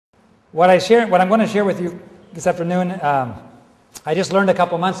What I'm going to share with you this afternoon, I just learned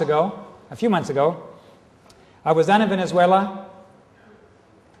a few months ago. I was down in Venezuela,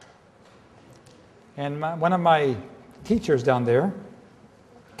 and one of my teachers down there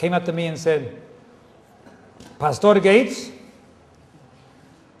came up to me and said, "Pastor Gates,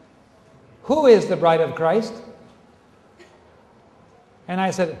 who is the bride of Christ?" And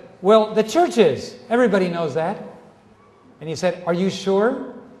I said, "Well, the church is. Everybody knows that." And he said, "Are you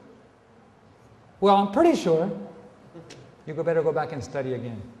sure?" "Well, I'm pretty sure." "You better go back and study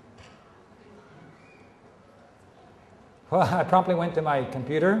again." Well, I promptly went to my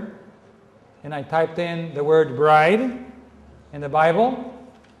computer and I typed in the word bride in the Bible,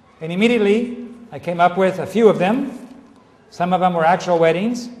 and immediately I came up with a few of them. Some of them were actual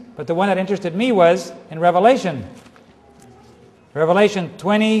weddings, but the one that interested me was in Revelation. Revelation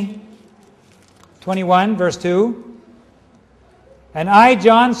 20:21, verse 2. "And I,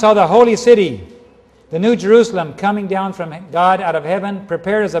 John, saw the holy city, the new Jerusalem, coming down from God out of heaven,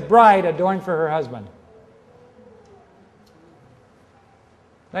 prepared as a bride adorned for her husband."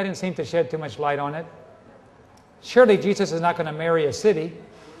 That didn't seem to shed too much light on it. Surely Jesus is not going to marry a city.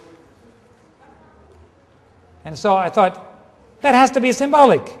 And so I thought, that has to be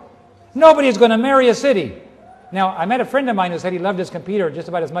symbolic. Nobody is going to marry a city. Now, I met a friend of mine who said he loved his computer just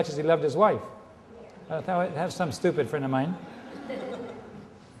about as much as he loved his wife. I thought I'd have some stupid friend of mine.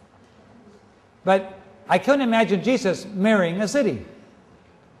 But I couldn't imagine Jesus marrying a city.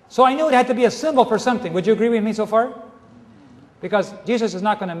 So I knew it had to be a symbol for something. Would you agree with me so far? Because Jesus is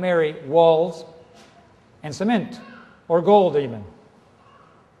not going to marry walls and cement or gold even.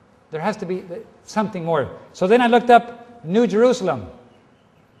 There has to be something more. So then I looked up New Jerusalem,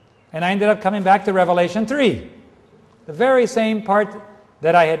 and I ended up coming back to Revelation 3. The very same part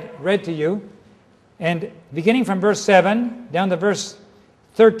that I had read to you. And beginning from verse 7 down to verse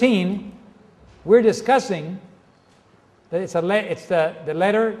 13, we're discussing that it's the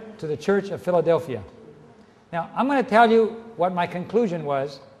letter to the church of Philadelphia. Now, I'm going to tell you what my conclusion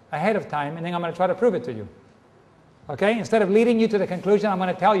was ahead of time, and then I'm going to try to prove it to you. Okay? Instead of leading you to the conclusion, I'm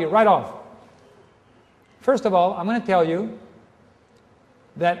going to tell you right off. First of all, I'm going to tell you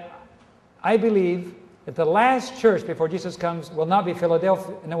that I believe that the last church before Jesus comes will not be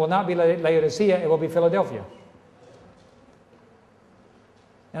Philadelphia, and it will not be Laodicea, it will be Philadelphia.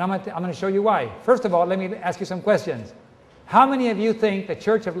 And I'm going to show you why. First of all, let me ask you some questions. How many of you think the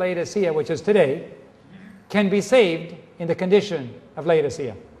church of Laodicea, which is today, can be saved in the condition of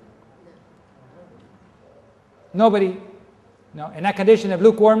Laodicea? Nobody. No. In that condition of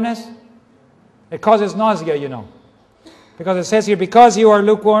lukewarmness, it causes nausea, you know. Because it says here, "Because you are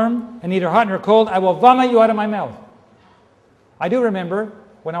lukewarm and neither hot nor cold, I will vomit you out of my mouth." I do remember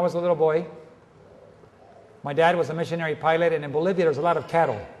when I was a little boy, my dad was a missionary pilot, and in Bolivia there was a lot of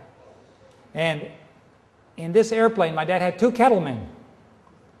cattle. And in this airplane, my dad had two cattlemen.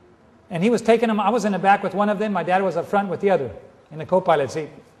 And he was taking them. I was in the back with one of them. My dad was up front with the other in the co-pilot seat.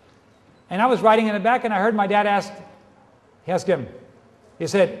 And I was riding in the back, and I heard my dad asked him, he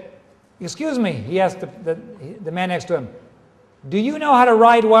said, "Excuse me," he asked the man next to him, "Do you know how to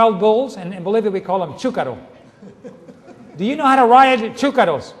ride wild bulls?" And in Bolivia we call them chúcaro. "Do you know how to ride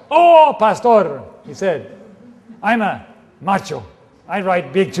chúcaros?" "Oh, pastor," he said, "I'm a macho. I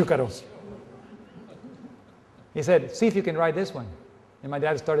ride big chúcaros." He said, "See if you can ride this one." And my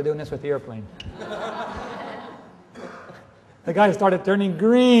dad started doing this with the airplane. The guy started turning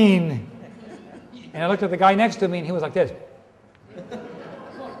green. And I looked at the guy next to me, and he was like this.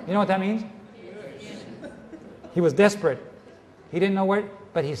 You know what that means? He was desperate. He didn't know where,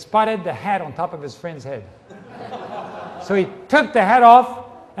 but he spotted the hat on top of his friend's head. So he took the hat off,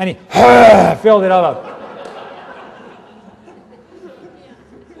 and he filled it all up.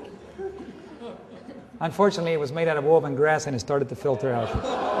 Unfortunately, it was made out of woven grass, and it started to filter out.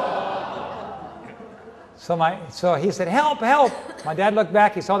 So he said, "Help, help." My dad looked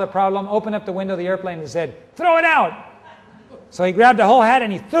back, he saw the problem, opened up the window of the airplane, and said, "Throw it out." So he grabbed the whole hat,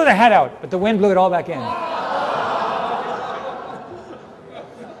 and he threw the hat out, but the wind blew it all back in.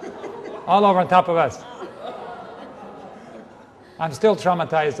 All over on top of us. I'm still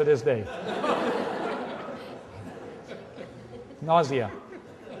traumatized to this day. Nausea.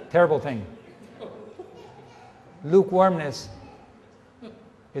 Terrible thing. Lukewarmness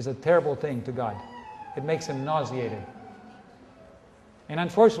is a terrible thing to God. It makes him nauseated. And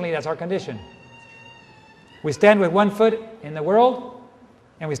unfortunately, that's our condition. We stand with one foot in the world,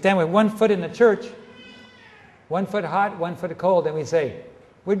 and we stand with one foot in the church, one foot hot, one foot cold, and we say,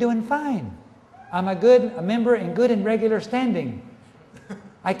 "We're doing fine. I'm a member in good and regular standing.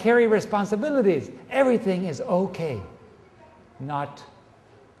 I carry responsibilities. Everything is okay." Not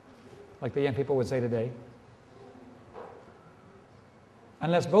like the young people would say today.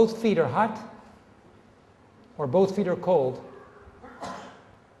 Unless both feet are hot or both feet are cold,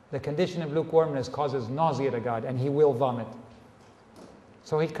 the condition of lukewarmness causes nausea to God, and He will vomit.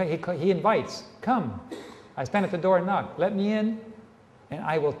 So He invites, come. I stand at the door and knock. Let me in, and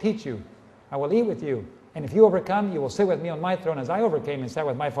I will teach you. I will eat with you. And if you overcome, you will sit with me on my throne as I overcame and sat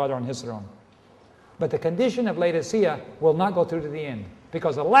with my Father on His throne. But the condition of Laodicea will not go through to the end,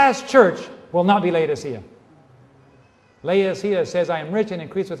 because the last church will not be Laodicea. Laodicea says, I am rich and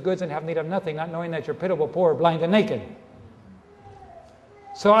increase with goods and have need of nothing, not knowing that you're pitiable, poor, blind, and naked.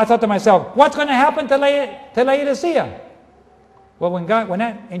 So I thought to myself, what's going to happen to Laodicea? Well, when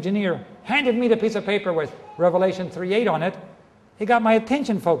that engineer handed me the piece of paper with Revelation 3:8 on it, he got my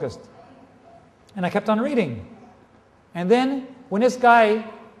attention focused. And I kept on reading. And then when this guy,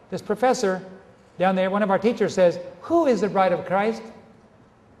 this professor down there, one of our teachers says, who is the bride of Christ?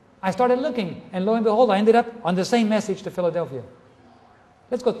 I started looking, and lo and behold, I ended up on the same message to Philadelphia.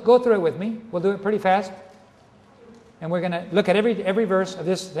 Let's go through it with me. We'll do it pretty fast. And we're going to look at every verse of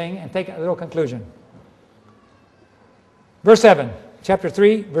this thing and take a little conclusion. Verse 7, chapter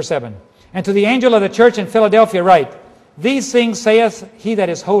 3, verse 7. And to the angel of the church in Philadelphia write, these things saith he that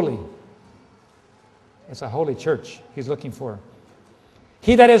is holy. It's a holy church He's looking for.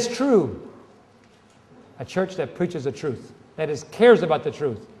 He that is true. A church that preaches the truth. That is, cares about the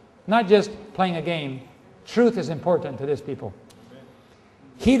truth. Not just playing a game. Truth is important to this people.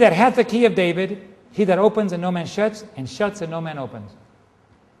 He that hath the key of David, he that opens and no man shuts, and shuts and no man opens.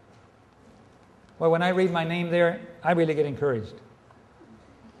 Well, when I read my name there, I really get encouraged.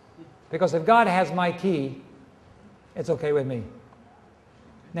 Because if God has my key, it's okay with me.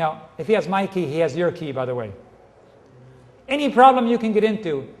 Now, if He has my key, He has your key, by the way. Any problem you can get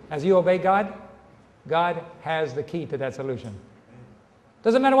into as you obey God, God has the key to that solution.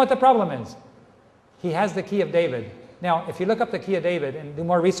 Doesn't matter what the problem is. He has the key of David. Now, if you look up the key of David and do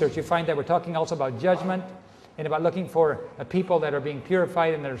more research, you find that we're talking also about judgment and about looking for a people that are being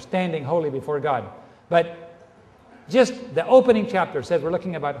purified and that are standing holy before God. But just the opening chapter says we're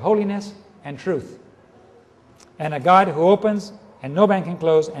looking about holiness and truth. And a God who opens and no man can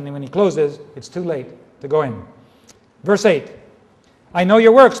close, and when He closes, it's too late to go in. Verse 8. I know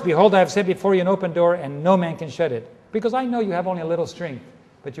your works. Behold, I have set before you an open door, and no man can shut it. Because I know you have only a little strength,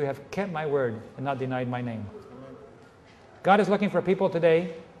 but you have kept my word and not denied my name. God is looking for people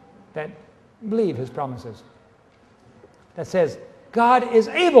today that believe His promises. That says, God is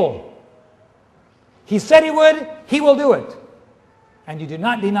able. He said He would, He will do it. And you do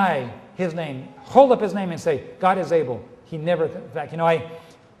not deny His name. Hold up His name and say, God is able. He never, in fact, you know,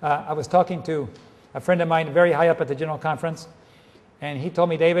 I was talking to a friend of mine very high up at the General Conference, and he told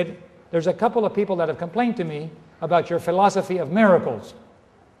me, David, there's a couple of people that have complained to me about your philosophy of miracles.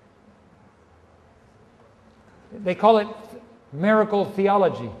 They call it miracle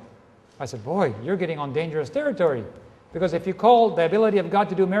theology. I said, boy, you're getting on dangerous territory. Because if you call the ability of God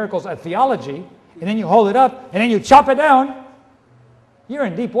to do miracles a theology, and then you hold it up, and then you chop it down, you're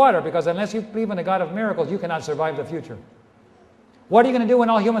in deep water, because unless you believe in the God of miracles, you cannot survive the future. What are you going to do when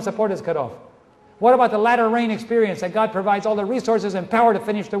all human support is cut off? What about the latter rain experience that God provides all the resources and power to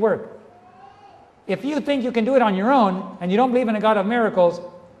finish the work? If you think you can do it on your own, and you don't believe in a God of miracles,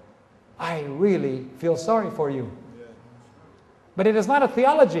 I really feel sorry for you. But it is not a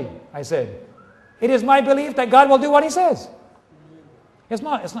theology, I said. It is my belief that God will do what He says. It's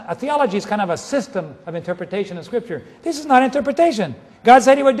not. A theology is kind of a system of interpretation of Scripture. This is not interpretation. God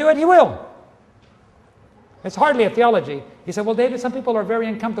said He would do it, He will. It's hardly a theology. He said, well, David, some people are very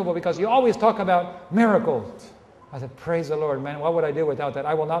uncomfortable because you always talk about miracles. I said, praise the Lord, man. What would I do without that?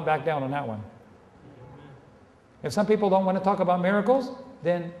 I will not back down on that one. If some people don't want to talk about miracles,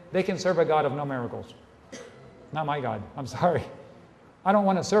 then they can serve a God of no miracles. Not my God. I'm sorry. I don't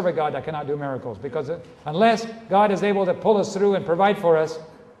want to serve a God that cannot do miracles, because unless God is able to pull us through and provide for us,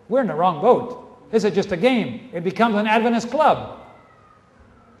 we're in the wrong boat. This is just a game. It becomes an Adventist club.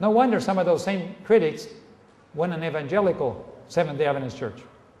 No wonder some of those same critics want an evangelical Seventh-day Adventist church,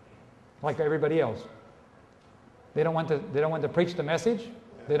 like everybody else. They don't want to preach the message.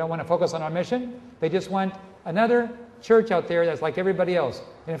 They don't want to focus on our mission. They just want another church out there that's like everybody else.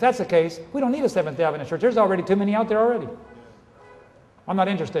 And if that's the case, we don't need a Seventh-day Adventist church. There's already too many out there already. I'm not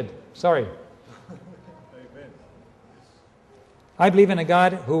interested. Sorry. I believe in a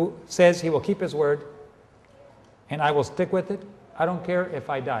God who says He will keep His word, and I will stick with it. I don't care if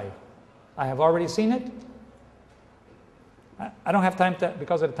I die. I have already seen it. I don't have time to,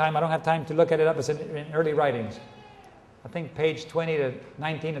 because of the time, I don't have time to look at it up. It's in early writings. I think page 20 to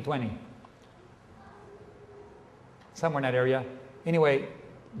 19 to 20. Somewhere in that area. Anyway,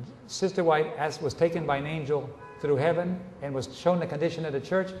 Sister White was taken by an angel through heaven and was shown the condition of the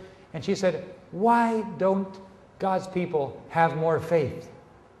church. And she said, why don't God's people have more faith?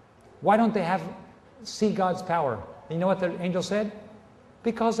 Why don't they see God's power? And you know what the angel said?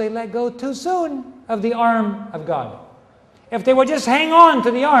 Because they let go too soon of the arm of God. If they would just hang on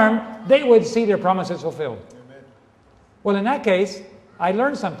to the arm, they would see their promises fulfilled. Amen. Well, in that case, I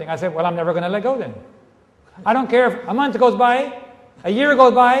learned something. I said, well, I'm never going to let go then. I don't care if a month goes by, a year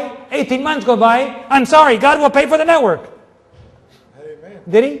goes by, 18 months go by. I'm sorry, God will pay for the network. Amen.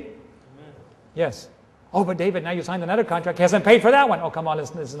 Did He? Amen. Yes. Oh, but David, now you signed another contract. He hasn't paid for that one. Oh, come on,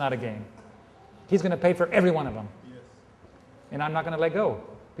 this is not a game. He's going to pay for every one of them. Yes. And I'm not going to let go.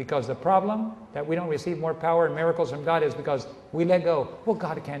 Because the problem that we don't receive more power and miracles from God is because we let go. Well,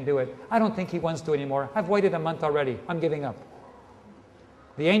 God can't do it. I don't think He wants to anymore. I've waited a month already. I'm giving up.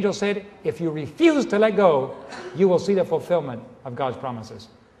 The angel said, if you refuse to let go, you will see the fulfillment of God's promises.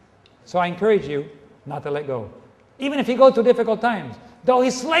 So I encourage you not to let go. Even if you go through difficult times. Though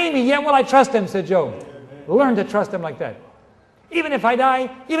He slay me, yet will I trust Him, said Job. Learn to trust Him like that. Even if I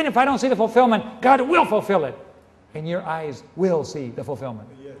die, even if I don't see the fulfillment, God will fulfill it. And your eyes will see the fulfillment.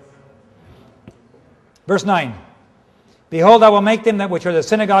 Yes. Verse 9. Behold, I will make them that which are the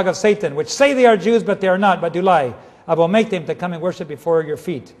synagogue of Satan, which say they are Jews, but they are not, but do lie. I will make them to come and worship before your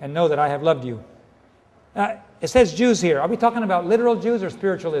feet, and know that I have loved you. It says Jews here. Are we talking about literal Jews or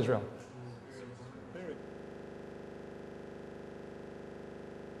spiritual Israel?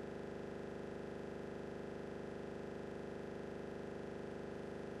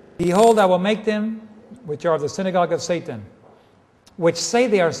 Behold, I will make them which are of the synagogue of Satan, which say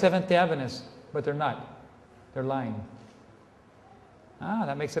they are Seventh-day Adventists, but they're not. They're lying.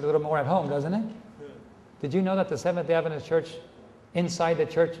 That makes it a little more at home, doesn't it? Did you know that the Seventh-day Adventist church, inside the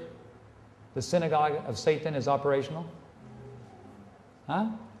church, the synagogue of Satan is operational? Huh?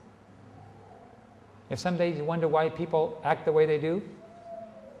 If some days you wonder why people act the way they do,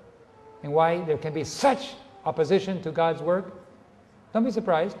 and why there can be such opposition to God's work, don't be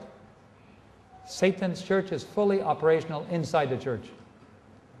surprised. Satan's church is fully operational inside the church.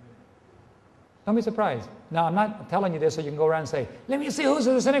 Don't be surprised. Now, I'm not telling you this so you can go around and say, let me see who's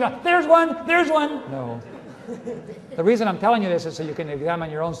in the synagogue. There's one, there's one. No. The reason I'm telling you this is so you can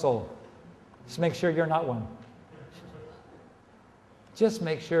examine your own soul. Just make sure you're not one. Just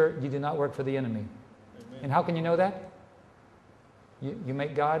make sure you do not work for the enemy. Amen. And how can you know that? You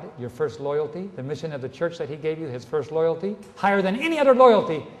make God your first loyalty. The mission of the church that He gave you, His first loyalty. Higher than any other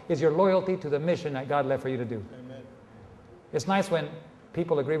loyalty is your loyalty to the mission that God left for you to do. Amen. It's nice when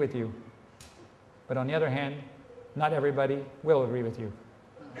people agree with you. But on the other hand, not everybody will agree with you.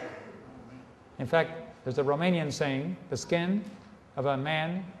 In fact, there's a Romanian saying, the skin of a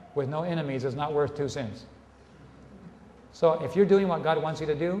man with no enemies is not worth 2 cents. So if you're doing what God wants you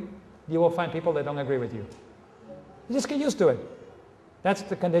to do, you will find people that don't agree with you. You just get used to it. That's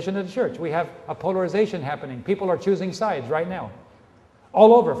the condition of the church. We have a polarization happening. People are choosing sides right now.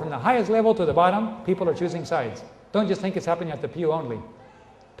 All over, from the highest level to the bottom, people are choosing sides. Don't just think it's happening at the pew only.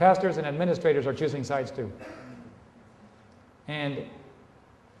 Pastors and administrators are choosing sides too. And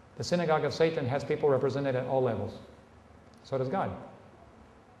the synagogue of Satan has people represented at all levels. So does God.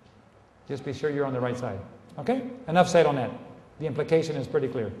 Just be sure you're on the right side. Okay? Enough said on that. The implication is pretty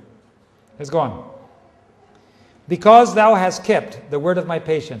clear. Let's go on. Because thou hast kept the word of my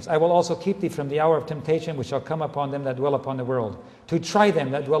patience, I will also keep thee from the hour of temptation which shall come upon them that dwell upon the world, to try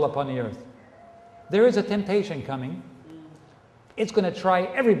them that dwell upon the earth. There is a temptation coming. It's going to try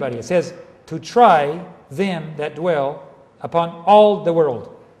everybody. It says, to try them that dwell upon all the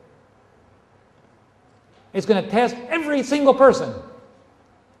world. It's going to test every single person.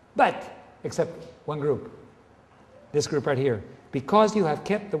 But, except one group. This group right here. Because you have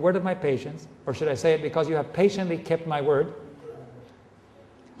kept the word of my patience, or should I say it, because you have patiently kept my word,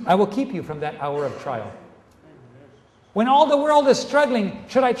 I will keep you from that hour of trial. When all the world is struggling,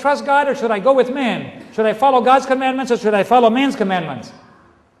 should I trust God or should I go with man? Should I follow God's commandments or should I follow man's commandments?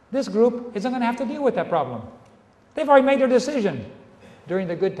 This group isn't going to have to deal with that problem. They've already made their decision during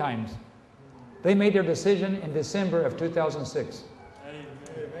the good times. They made their decision in December of 2006.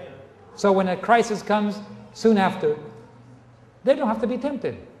 So when a crisis comes soon after, they don't have to be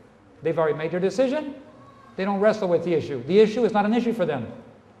tempted. They've already made their decision. They don't wrestle with the issue. The issue is not an issue for them.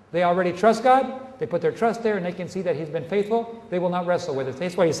 They already trust God. They put their trust there and they can see that He's been faithful. They will not wrestle with it.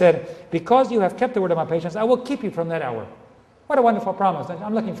 That's why He said, because you have kept the word of my patience, I will keep you from that hour. What a wonderful promise.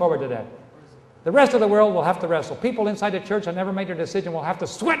 I'm looking forward to that. The rest of the world will have to wrestle. People inside the church that never made their decision will have to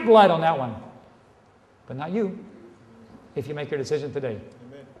sweat blood on that one. But not you, if you make your decision today.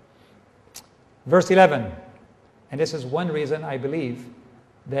 Amen. Verse 11. And this is one reason I believe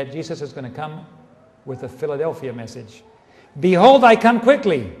that Jesus is going to come with a Philadelphia message. Behold, I come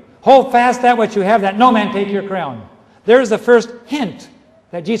quickly. Hold fast that which you have, that no man take your crown. There's the first hint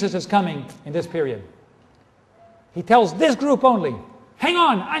that Jesus is coming in this period. He tells this group only, hang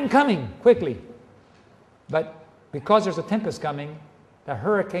on, I'm coming quickly. But because there's a tempest coming, the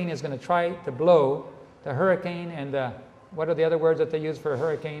hurricane is going to try to blow. The hurricane and what are the other words that they use for a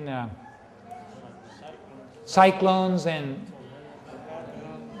hurricane? Cyclones and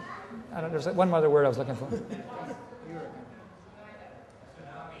there's one other word I was looking for.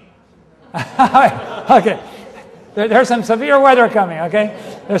 Okay, there's some severe weather coming. Okay,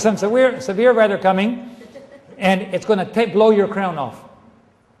 there's some severe weather coming, and it's going to blow your crown off.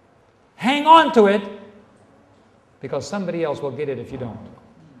 Hang on to it, because somebody else will get it if you don't.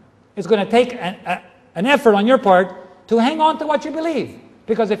 It's going to take an effort on your part to hang on to what you believe,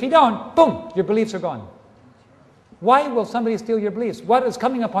 because if you don't, boom, your beliefs are gone. Why will somebody steal your beliefs? What is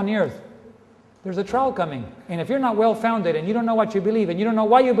coming upon the earth? There's a trial coming. And if you're not well-founded and you don't know what you believe and you don't know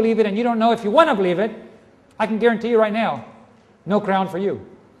why you believe it and you don't know if you want to believe it, I can guarantee you right now, no crown for you.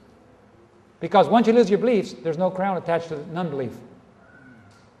 Because once you lose your beliefs, there's no crown attached to non-belief.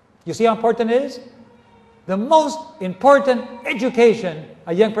 You see how important it is? The most important education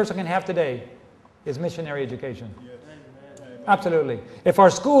a young person can have today is missionary education. Absolutely. If our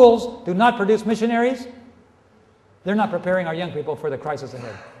schools do not produce missionaries, they're not preparing our young people for the crisis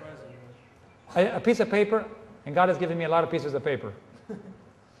ahead. A piece of paper, and God has given me a lot of pieces of paper.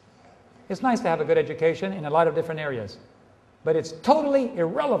 It's nice to have a good education in a lot of different areas, but it's totally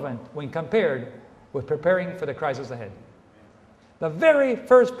irrelevant when compared with preparing for the crisis ahead. The very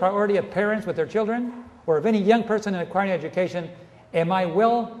first priority of parents with their children, or of any young person in acquiring education, am I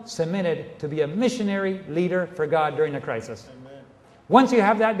well submitted to be a missionary leader for God during the crisis? Amen. Once you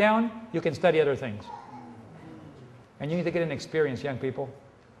have that down, you can study other things. And you need to get an experience, young people.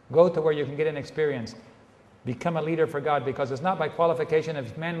 Go to where you can get an experience. Become a leader for God, because it's not by qualification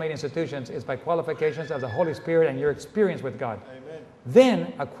of man-made institutions, it's by qualifications of the Holy Spirit and your experience with God. Amen.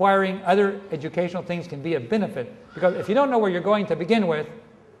 Then acquiring other educational things can be a benefit. Because if you don't know where you're going to begin with,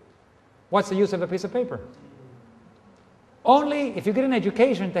 what's the use of a piece of paper? Only if you get an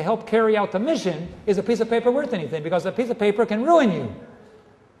education to help carry out the mission is a piece of paper worth anything, because a piece of paper can ruin you.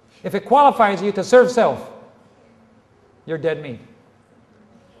 If it qualifies you to serve self, you're dead meat.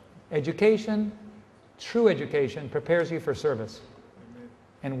 Education, true education, prepares you for service.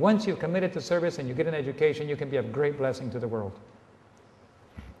 And once you've committed to service and you get an education, you can be a great blessing to the world.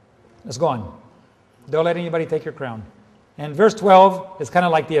 Let's go on. Don't let anybody take your crown. And verse 12 is kind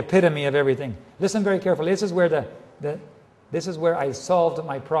of like the epitome of everything. Listen very carefully. This is where this is where I solved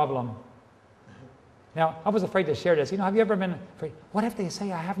my problem. Now, I was afraid to share this. You know, have you ever been afraid? What if they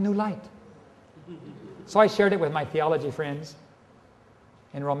say I have new light? So I shared it with my theology friends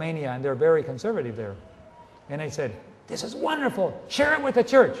in Romania, and they're very conservative there. And they said, this is wonderful. Share it with the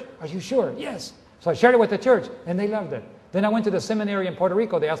church. Are you sure? Yes. So I shared it with the church, and they loved it. Then I went to the seminary in Puerto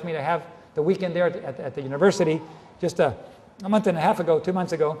Rico. They asked me to have the weekend there at the university just a month and a half ago, 2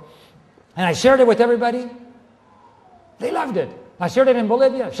 months ago. And I shared it with everybody. They loved it. I shared it in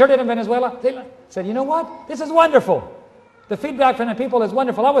Bolivia, shared it in Venezuela. They said, you know what? This is wonderful. The feedback from the people is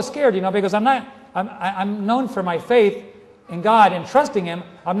wonderful. I was scared, you know, because I'm known for my faith in God and trusting Him.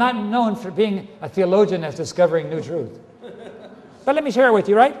 I'm not known for being a theologian that's discovering new truth. But let me share it with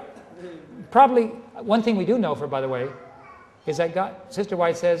you, right? Probably one thing we do know, by the way, is that God, Sister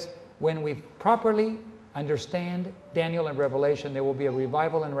White says, when we properly understand Daniel and Revelation, there will be a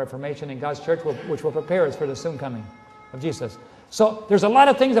revival and reformation in God's church, which will prepare us for the soon coming of Jesus. So there's a lot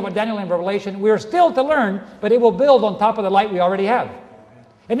of things about Daniel and Revelation we're still to learn, but it will build on top of the light we already have.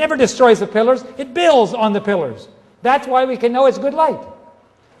 It never destroys the pillars. It builds on the pillars. That's why we can know it's good light.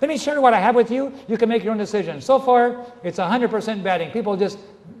 Let me share what I have with you. You can make your own decision. So far, it's 100% batting.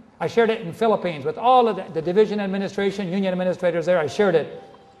 I shared it in Philippines with all of the division administration, union administrators there. I shared it.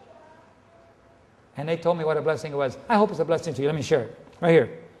 And they told me what a blessing it was. I hope it's a blessing to you. Let me share it. Right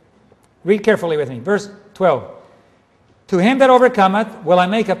here. Read carefully with me. Verse 12. To him that overcometh will I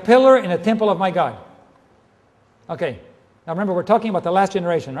make a pillar in the temple of my God. Okay. Now remember, we're talking about the last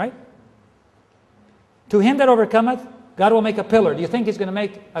generation, right? To him that overcometh, God will make a pillar. Do you think He's going to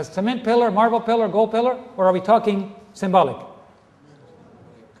make a cement pillar, marble pillar, gold pillar? Or are we talking symbolic?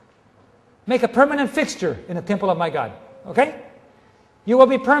 Make a permanent fixture in the temple of my God. Okay? You will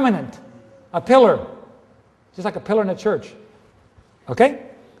be permanent. A pillar. Just like a pillar in a church. Okay?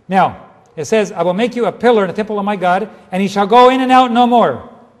 Now, it says, I will make you a pillar in the temple of my God, and he shall go in and out no more.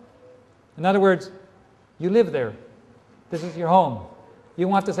 In other words, you live there. This is your home. You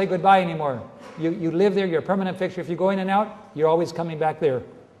won't have to say goodbye anymore. You live there, you're a permanent fixture. If you go in and out, you're always coming back there.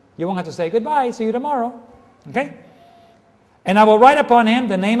 You won't have to say goodbye, see you tomorrow. Okay? And I will write upon him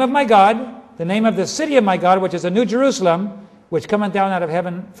the name of my God, the name of the city of my God, which is the New Jerusalem, which cometh down out of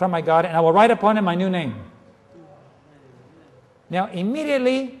heaven from my God, and I will write upon him my new name. Now,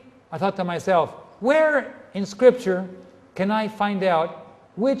 immediately, I thought to myself, where in Scripture can I find out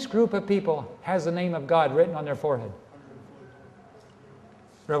which group of people has the name of God written on their forehead?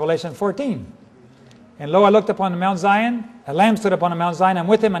 Revelation 14. And lo, I looked upon the Mount Zion, a lamb stood upon the Mount Zion, and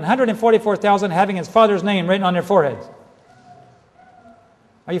with him 144,000 having his Father's name written on their foreheads.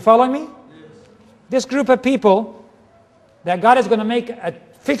 Are you following me? Yes. This group of people that God is going to make a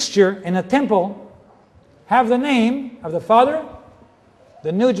fixture in a temple have the name of the Father,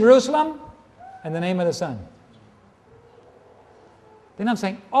 the New Jerusalem, and the name of the Son. Then I'm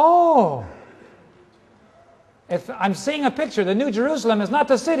saying, oh, if I'm seeing a picture, the New Jerusalem is not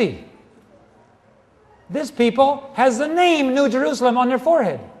the city. This people has the name New Jerusalem on their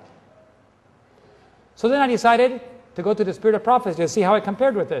forehead. So then I decided to go to the Spirit of Prophecy to see how it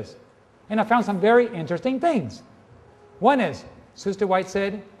compared with this. And I found some very interesting things. One is, Sister White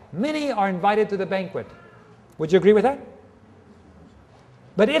said, many are invited to the banquet. Would you agree with that?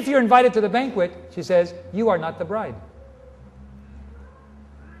 But if you're invited to the banquet, she says, you are not the bride.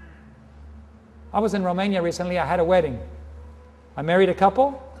 I was in Romania recently. I had a wedding. I married a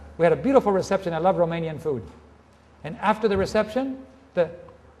couple. We had a beautiful reception. I love Romanian food. And after the reception, the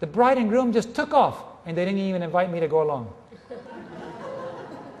bride and groom just took off, and they didn't even invite me to go along.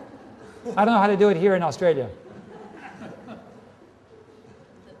 I don't know how to do it here in Australia.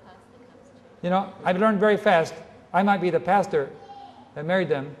 You know, I've learned very fast, I might be the pastor that married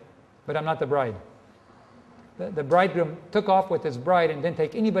them, but I'm not the bride. The bridegroom took off with his bride and didn't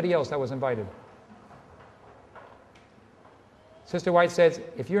take anybody else that was invited. Sister White says,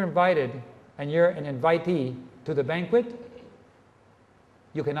 if you're invited and you're an invitee to the banquet,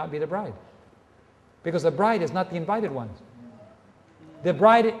 you cannot be the bride. Because the bride is not the invited ones. The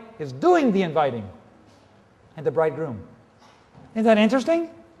bride is doing the inviting, and the bridegroom. Isn't that interesting?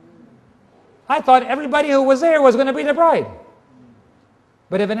 I thought everybody who was there was going to be the bride.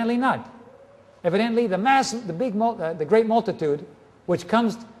 But evidently not. Evidently the mass, the great multitude, which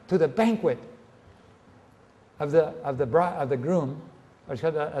comes to the banquet of the groom, or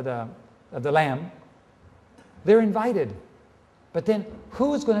of the lamb, they're invited. But then,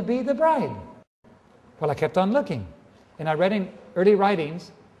 who's going to be the bride? Well, I kept on looking, and I read in early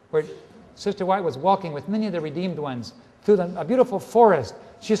writings where Sister White was walking with many of the redeemed ones through a beautiful forest.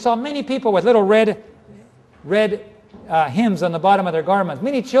 She saw many people with little red hymns on the bottom of their garments,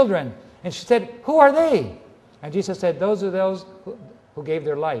 many children, and she said, "Who are they?" And Jesus said, "Those are those who gave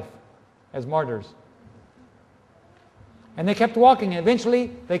their life as martyrs." And they kept walking, and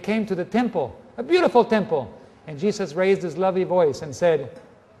eventually they came to the temple, a beautiful temple. And Jesus raised his lovely voice and said,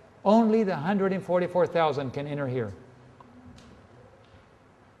 "Only the 144,000 can enter here."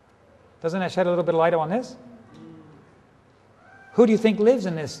 Doesn't that shed a little bit of light on this? Who do you think lives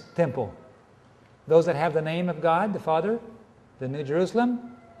in this temple? Those that have the name of God, the Father, the New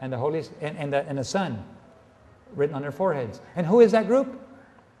Jerusalem, and the Holy and the Son written on their foreheads. And who is that group?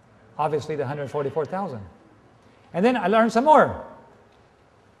 Obviously the 144,000. And then I learned some more.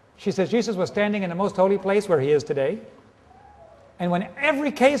 She says Jesus was standing in the most holy place where he is today. And when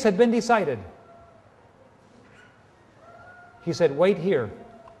every case had been decided, he said, "Wait here.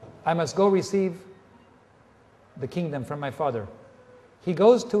 I must go receive the kingdom from my Father." He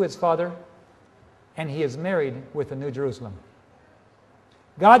goes to his Father, and he is married with the New Jerusalem.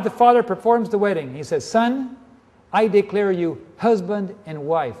 God the Father performs the wedding. He says, "Son, I declare you husband and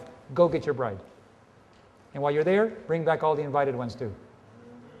wife. Go get your bride. And while you're there, bring back all the invited ones too."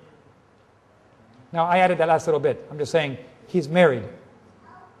 Now, I added that last little bit. I'm just saying, he's married.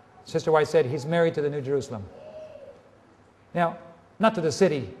 Sister White said he's married to the New Jerusalem. Now, not to the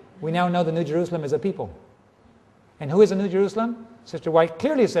city. We now know the New Jerusalem is a people. And who is the New Jerusalem? Sister White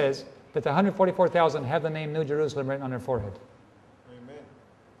clearly says that the 144,000 have the name New Jerusalem written on their forehead. Amen.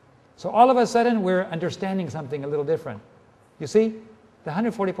 So all of a sudden, we're understanding something a little different. You see, the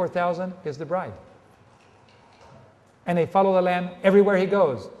 144,000 is the bride. And they follow the Lamb everywhere he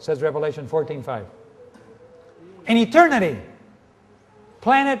goes, says Revelation 14:5. In eternity,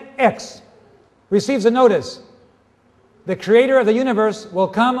 planet X receives a notice. The creator of the universe will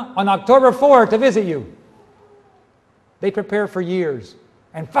come on October 4 to visit you. They prepare for years.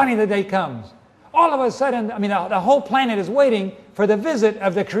 And finally the day comes. All of a sudden, the whole planet is waiting for the visit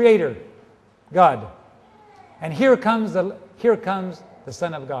of the Creator, God. And here comes the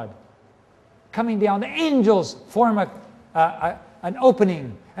Son of God. Coming down, the angels form an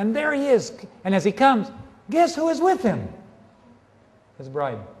opening, And there he is. And as he comes, guess who is with him? His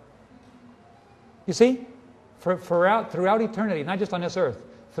bride. You see, throughout eternity, not just on this earth,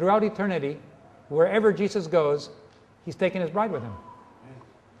 throughout eternity, wherever Jesus goes, he's taking his bride with him.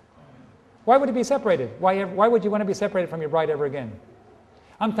 Why would he be separated? Why would you want to be separated from your bride ever again?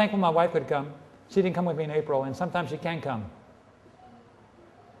 I'm thankful my wife could come. She didn't come with me in April, and sometimes she can come.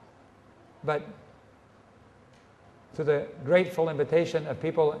 But to the grateful invitation of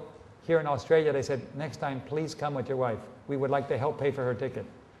people here in Australia, they said, next time, please come with your wife. We would like to help pay for her ticket.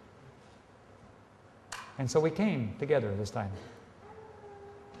 And so we came together this time.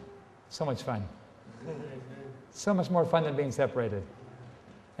 So much fun. So much more fun than being separated.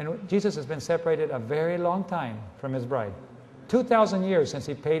 And Jesus has been separated a very long time from his bride. 2,000 years since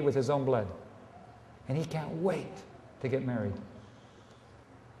he paid with his own blood. And he can't wait to get married.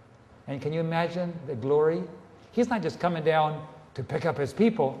 And can you imagine the glory? He's not just coming down to pick up his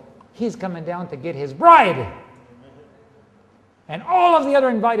people. He's coming down to get his bride. And all of the other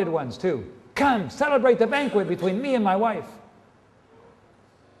invited ones too. Come, celebrate the banquet between me and my wife.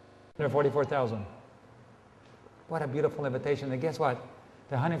 There are 44,000. What a beautiful invitation. And guess what?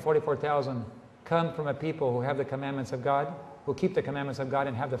 The 144,000 come from a people who have the commandments of God, who keep the commandments of God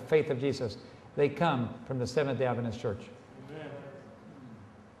and have the faith of Jesus. They come from the Seventh-day Adventist Church. Amen.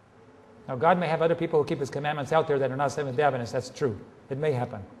 Now, God may have other people who keep his commandments out there that are not Seventh-day Adventists. That's true. It may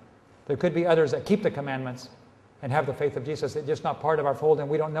happen. There could be others that keep the commandments and have the faith of Jesus. It's just not part of our fold, and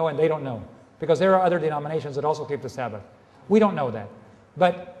we don't know, and they don't know. Because there are other denominations that also keep the Sabbath. We don't know that.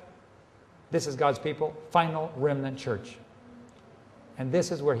 But this is God's people, final remnant church. And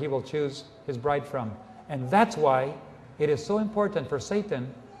this is where he will choose his bride from. And that's why it is so important for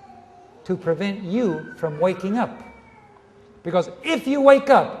Satan to prevent you from waking up. Because if you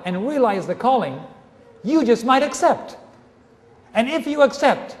wake up and realize the calling, you just might accept. And if you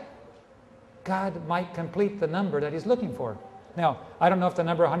accept, God might complete the number that he's looking for. Now, I don't know if the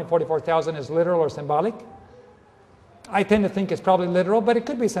number 144,000 is literal or symbolic. I tend to think it's probably literal, but it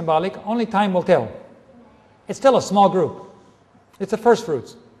could be symbolic. Only time will tell. It's still a small group. It's the first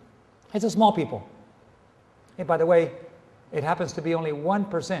fruits. It's a small people. And by the way, it happens to be only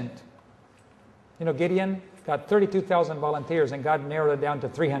 1%. You know, Gideon got 32,000 volunteers, and God narrowed it down to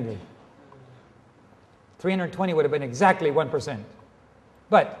 300. 320 would have been exactly 1%.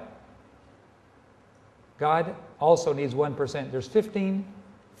 But God also needs 1%. There's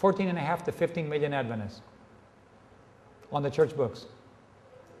 14.5 to 15 million Adventists on the church books.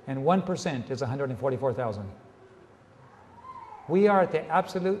 And 1% is 144,000. We are at the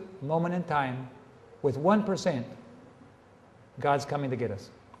absolute moment in time with 1%, God's coming to get us.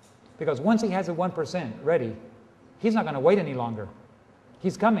 Because once he has the 1% ready, he's not going to wait any longer.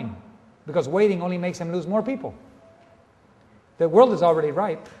 He's coming. Because waiting only makes him lose more people. The world is already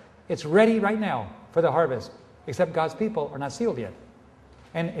ripe. It's ready right now for the harvest. Except God's people are not sealed yet.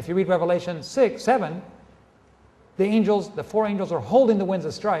 And if you read Revelation 7, the 4 angels are holding the winds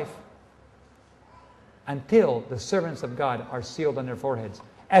of strife until the servants of God are sealed on their foreheads.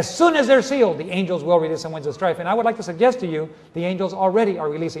 As soon as they're sealed, the angels will release the winds of strife. And I would like to suggest to you, the angels already are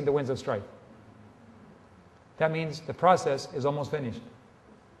releasing the winds of strife. That means the process is almost finished.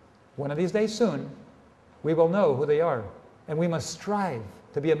 One of these days soon, we will know who they are. And we must strive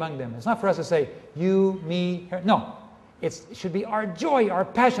to be among them. It's not for us to say, you, me, her. No. It should be our joy, our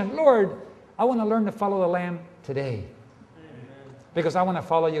passion. Lord, I want to learn to follow the Lamb today. Because I want to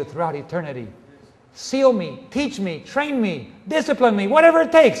follow you throughout eternity. Seal me, teach me, train me, discipline me, whatever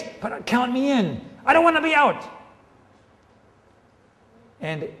it takes, but count me in. I don't want to be out.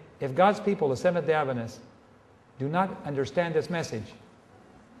 And if God's people, the Seventh-day Adventists, do not understand this message,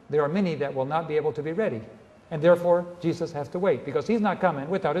 there are many that will not be able to be ready. And therefore, Jesus has to wait, because he's not coming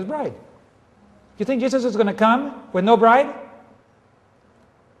without his bride. You think Jesus is going to come with no bride?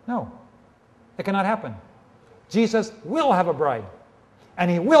 No. It cannot happen. Jesus will have a bride, and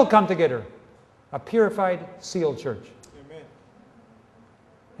he will come to get her. A purified, sealed church. Amen.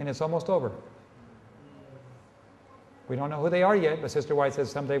 And it's almost over. We don't know who they are yet, but Sister White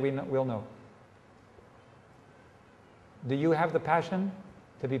says someday we'll know. Do you have the passion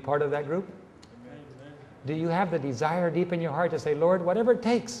to be part of that group? Amen. Do you have the desire deep in your heart to say, Lord, whatever it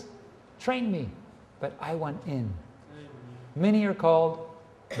takes, train me, but I want in. Amen. Many are called,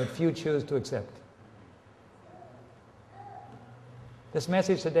 but few choose to accept. This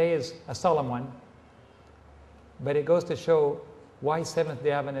message today is a solemn one, but it goes to show why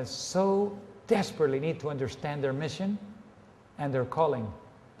Seventh-day Adventists so desperately need to understand their mission and their calling.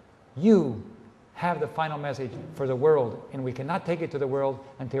 You have the final message for the world, and we cannot take it to the world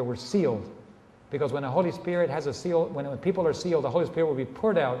until we're sealed Because when the Holy Spirit has a seal, when people are sealed, the Holy Spirit will be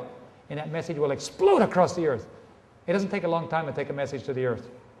poured out, and that message will explode across the earth. It doesn't take a long time to take a message to the earth.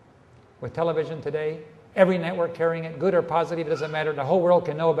 With television today, every network carrying it, good or positive, it doesn't matter. The whole world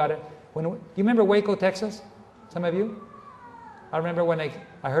can know about it. Do you remember Waco, Texas? Some of you? I remember when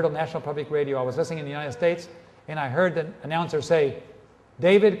I heard on National Public Radio, I was listening in the United States, and I heard the announcer say,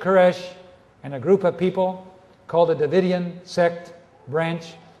 David Koresh and a group of people called the Davidian sect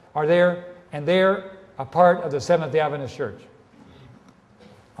branch are there, and they're a part of the Seventh-day Adventist Church.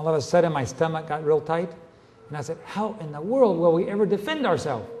 All of a sudden, my stomach got real tight, and I said, how in the world will we ever defend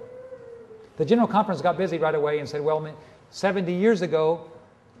ourselves? The General Conference got busy right away and said, well, 70 years ago,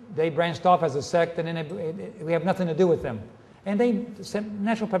 they branched off as a sect, and then we have nothing to do with them. And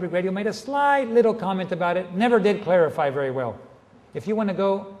National Public Radio made a slight little comment about it, never did clarify very well. If you want to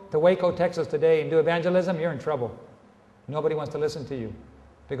go to Waco, Texas today and do evangelism, you're in trouble. Nobody wants to listen to you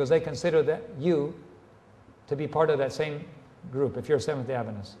because they consider that you to be part of that same group if you're a Seventh-day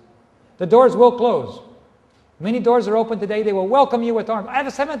Adventist. The doors will close. Many doors are open today. They will welcome you with arms. I have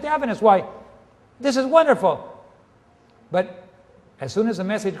a Seventh-day Adventist. Why? This is wonderful. But as soon as the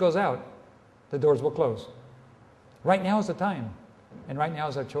message goes out, the doors will close. Right now is the time, and right now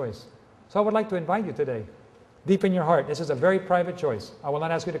is our choice. So I would like to invite you today, deep in your heart. This is a very private choice. I will not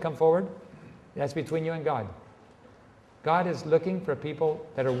ask you to come forward. That's between you and God. God is looking for people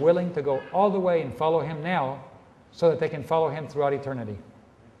that are willing to go all the way and follow Him now so that they can follow Him throughout eternity.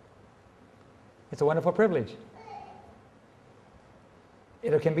 It's a wonderful privilege.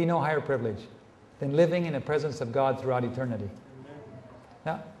 There can be no higher privilege than living in the presence of God throughout eternity.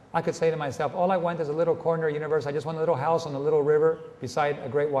 Now, I could say to myself, all I want is a little corner universe. I just want a little house on a little river beside a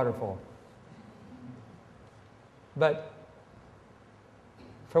great waterfall. But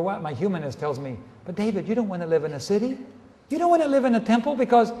for what my humanist tells me, but David, you don't want to live in a city. You don't want to live in a temple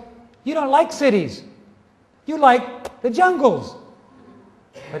because you don't like cities. You like the jungles.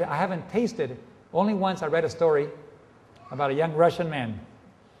 But I haven't tasted. Only once I read a story about a young Russian man.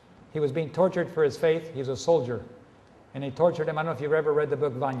 He was being tortured for his faith. He was a soldier. And they tortured him. I don't know if you've ever read the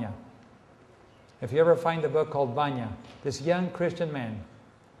book Vanya. If you ever find the book called Vanya, this young Christian man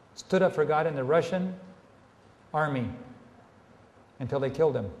stood up for God in the Russian army until they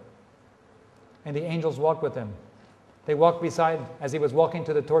killed him. And the angels walked with him. They walked beside as he was walking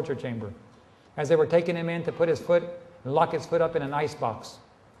to the torture chamber. As they were taking him in to put his foot, lock his foot up in an ice box.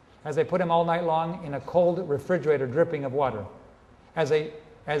 As they put him all night long in a cold refrigerator dripping of water. As they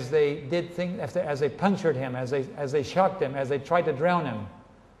did things, as they punctured him, as they shocked him, as they tried to drown him.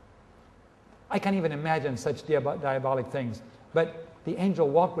 I can't even imagine such diabolic things. But the angel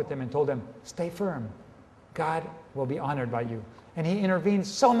walked with him and told him, stay firm. God will be honored by you. And he intervened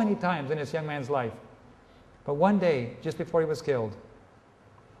so many times in this young man's life. But one day, just before he was killed,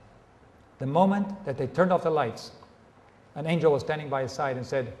 the moment that they turned off the lights, an angel was standing by his side and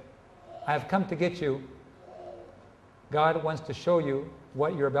said, I have come to get you. God wants to show you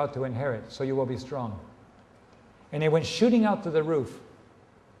what you're about to inherit, so you will be strong. And they went shooting out to the roof,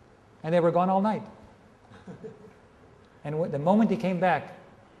 and they were gone all night. And the moment he came back,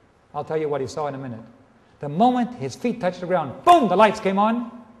 I'll tell you what he saw in a minute. The moment his feet touched the ground, boom, the lights came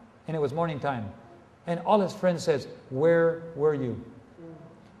on, and it was morning time. And all his friends says, where were you?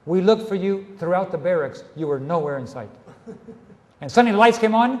 We looked for you throughout the barracks. You were nowhere in sight. And suddenly the lights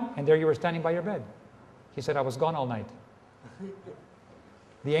came on, and there you were standing by your bed. He said, I was gone all night.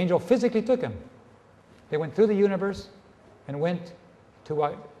 The angel physically took him. They went through the universe and went to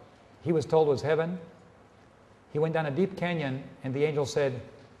what he was told was heaven. He went down a deep canyon, and the angel said,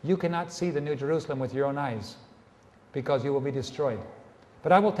 you cannot see the New Jerusalem with your own eyes because you will be destroyed.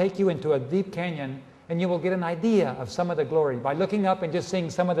 But I will take you into a deep canyon, and you will get an idea of some of the glory by looking up and just seeing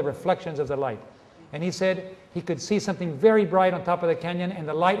some of the reflections of the light. And he said he could see something very bright on top of the canyon, and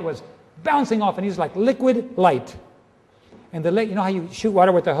the light was bouncing off, and he's like liquid light. And the light, you know how you shoot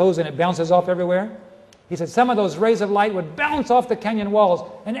water with the hose and it bounces off everywhere? He said some of those rays of light would bounce off the canyon walls,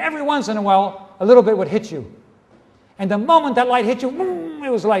 and every once in a while, a little bit would hit you. And the moment that light hit you, boom, it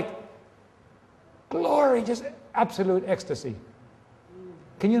was like glory, just absolute ecstasy.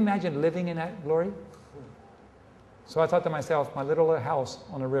 Can you imagine living in that glory? So I thought to myself, my little house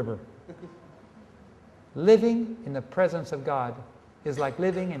on a river. Living in the presence of God is like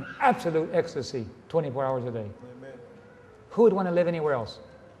living in absolute ecstasy 24 hours a day. Amen. Who would want to live anywhere else?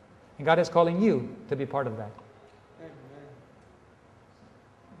 And God is calling you to be part of that. Amen.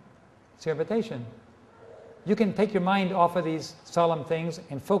 It's your invitation. You can take your mind off of these solemn things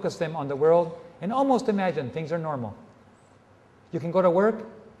and focus them on the world and almost imagine things are normal. You can go to work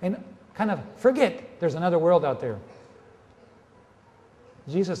and kind of forget there's another world out there.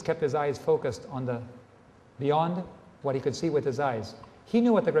 Jesus kept his eyes focused on the beyond what he could see with his eyes. He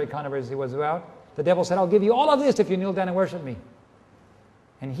knew what the great controversy was about. The devil said, I'll give you all of this if you kneel down and worship me.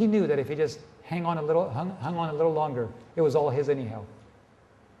 And he knew that if he just hung on a little longer, it was all his anyhow.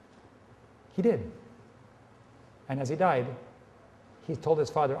 He did. And as he died, he told his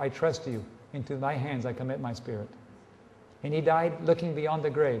Father, I trust you. Into thy hands I commit my spirit. And he died looking beyond the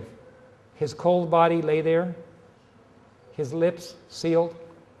grave. His cold body lay there, his lips sealed,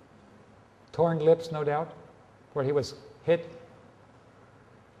 torn lips, no doubt, where he was hit.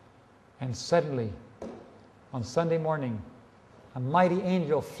 And suddenly, on Sunday morning, a mighty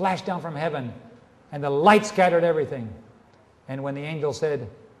angel flashed down from heaven, and the light scattered everything. And when the angel said,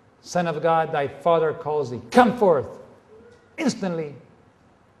 Son of God, thy Father calls thee, come forth, instantly,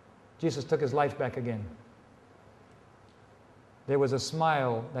 Jesus took his life back again. There was a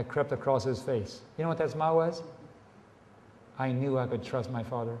smile that crept across his face. You know what that smile was? I knew I could trust my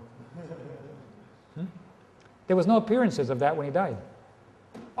Father. There was no appearances of that when he died.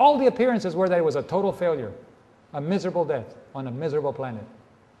 All the appearances were that it was a total failure, a miserable death on a miserable planet.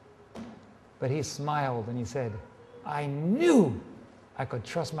 But he smiled and he said, I knew I could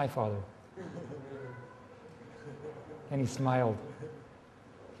trust my Father. And he smiled.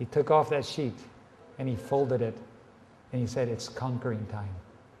 He took off that sheet and he folded it and he said, it's conquering time.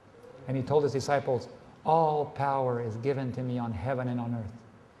 And he told his disciples, all power is given to me on heaven and on earth.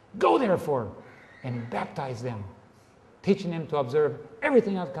 Go therefore and baptize them, teaching them to observe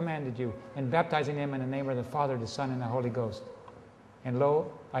everything I've commanded you, and baptizing them in the name of the Father, the Son, and the Holy Ghost. And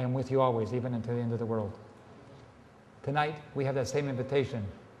lo, I am with you always, even until the end of the world. Tonight, we have that same invitation.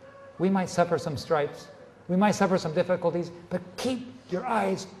 We might suffer some stripes, we might suffer some difficulties, but keep your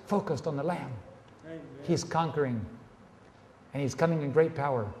eyes focused on the Lamb. Amen. He's conquering, and He's coming in great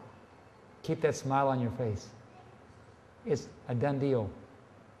power. Keep that smile on your face. It's a done deal.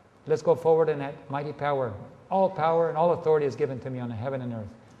 Let's go forward in that mighty power. All power and all authority is given to me on heaven and earth.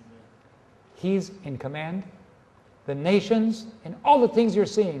 He's in command. The nations and all the things you're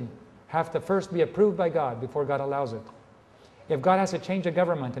seeing have to first be approved by God before God allows it. If God has to change a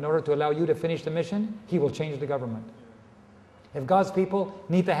government in order to allow you to finish the mission, He will change the government. If God's people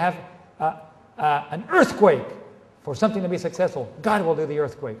need to have an earthquake for something to be successful, God will do the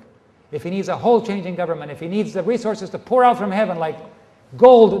earthquake. If He needs a whole change in government, if He needs the resources to pour out from heaven like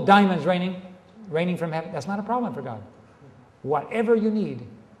gold diamonds raining from heaven, that's not a problem for God. Whatever you need,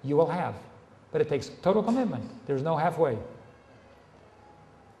 you will have. But it takes total commitment. There's no halfway.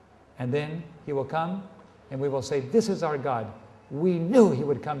 And then He will come and we will say, this is our God. We knew He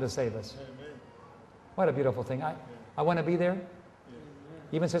would come to save us. Amen. What a beautiful thing. I want to be there. Amen.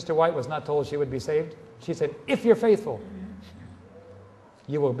 Even Sister White was not told she would be saved. She said, if you're faithful,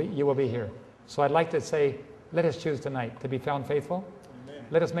 you will be here. So I'd like to say, let us choose tonight to be found faithful. Amen.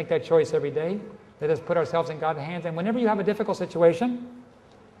 Let us make that choice every day. Let us put ourselves in God's hands. And whenever you have a difficult situation,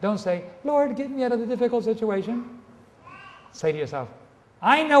 don't say, Lord, get me out of the difficult situation. Say to yourself,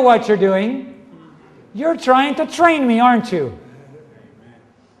 I know what you're doing. You're trying to train me, aren't you?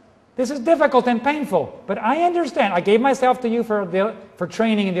 This is difficult and painful, but I understand. I gave myself to you for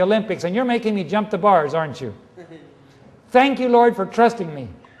training in the Olympics, and you're making me jump the bars, aren't you? Thank you, Lord, for trusting me.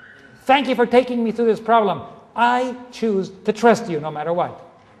 Thank you for taking me through this problem. I choose to trust you no matter what.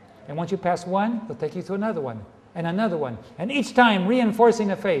 And once you pass one, He'll take you to another one, and another one. And each time reinforcing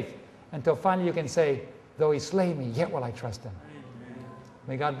the faith until finally you can say, though He slay me, yet will I trust Him. Amen.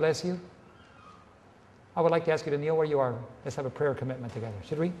 May God bless you. I would like to ask you to kneel where you are. Let's have a prayer commitment together.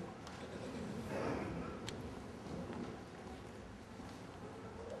 Should we?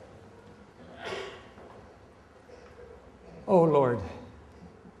 Oh Lord,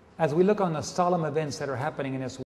 as we look on the solemn events that are happening in this world,